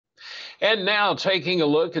And now taking a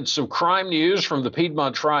look at some crime news from the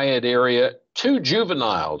Piedmont Triad area. Two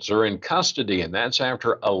juveniles are in custody, and that's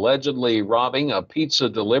after allegedly robbing a pizza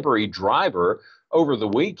delivery driver over the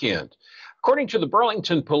weekend. According to the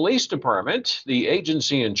Burlington Police Department, the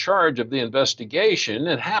agency in charge of the investigation,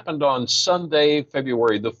 it happened on Sunday,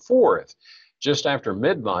 February the 4th. Just after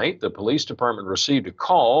midnight, the police department received a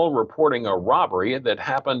call reporting a robbery that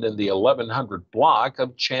happened in the 1100 block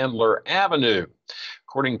of Chandler Avenue.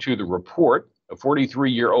 According to the report, a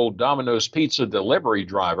 43-year-old Domino's pizza delivery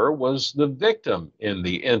driver was the victim in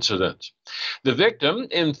the incident. The victim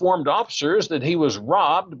informed officers that he was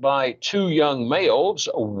robbed by two young males,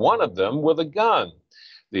 one of them with a gun.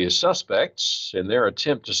 The suspects, in their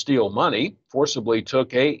attempt to steal money, forcibly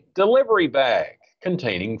took a delivery bag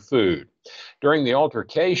containing food. During the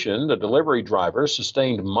altercation, the delivery driver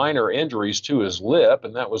sustained minor injuries to his lip,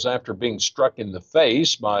 and that was after being struck in the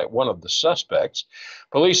face by one of the suspects.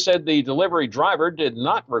 Police said the delivery driver did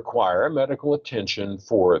not require medical attention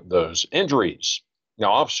for those injuries.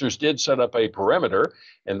 Now, officers did set up a perimeter,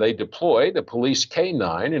 and they deployed a police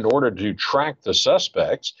K-9 in order to track the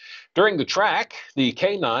suspects. During the track, the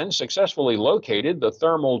K-9 successfully located the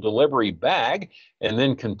thermal delivery bag and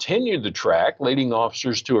then continued the track, leading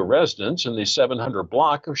officers to a residence in the 700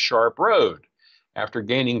 block of Sharp Road. After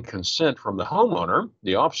gaining consent from the homeowner,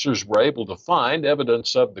 the officers were able to find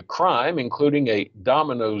evidence of the crime, including a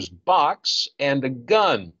Domino's box and a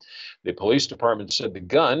gun. The police department said the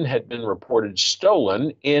gun had been reported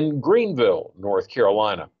stolen in Greenville, North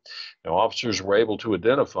Carolina. Now, officers were able to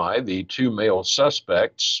identify the two male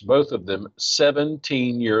suspects, both of them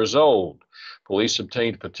 17 years old. Police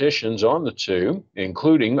obtained petitions on the two,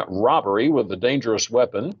 including robbery with a dangerous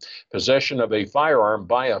weapon, possession of a firearm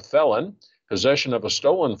by a felon, possession of a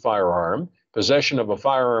stolen firearm, possession of a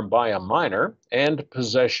firearm by a minor, and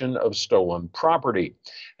possession of stolen property.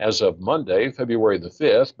 As of Monday, February the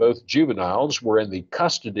 5th, both juveniles were in the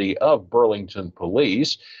custody of Burlington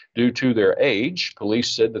police. Due to their age,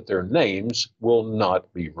 police said that their names will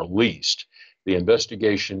not be released. The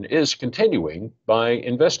investigation is continuing by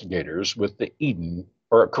investigators with the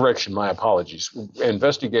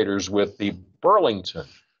investigators with the Burlington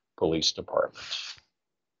Police Department.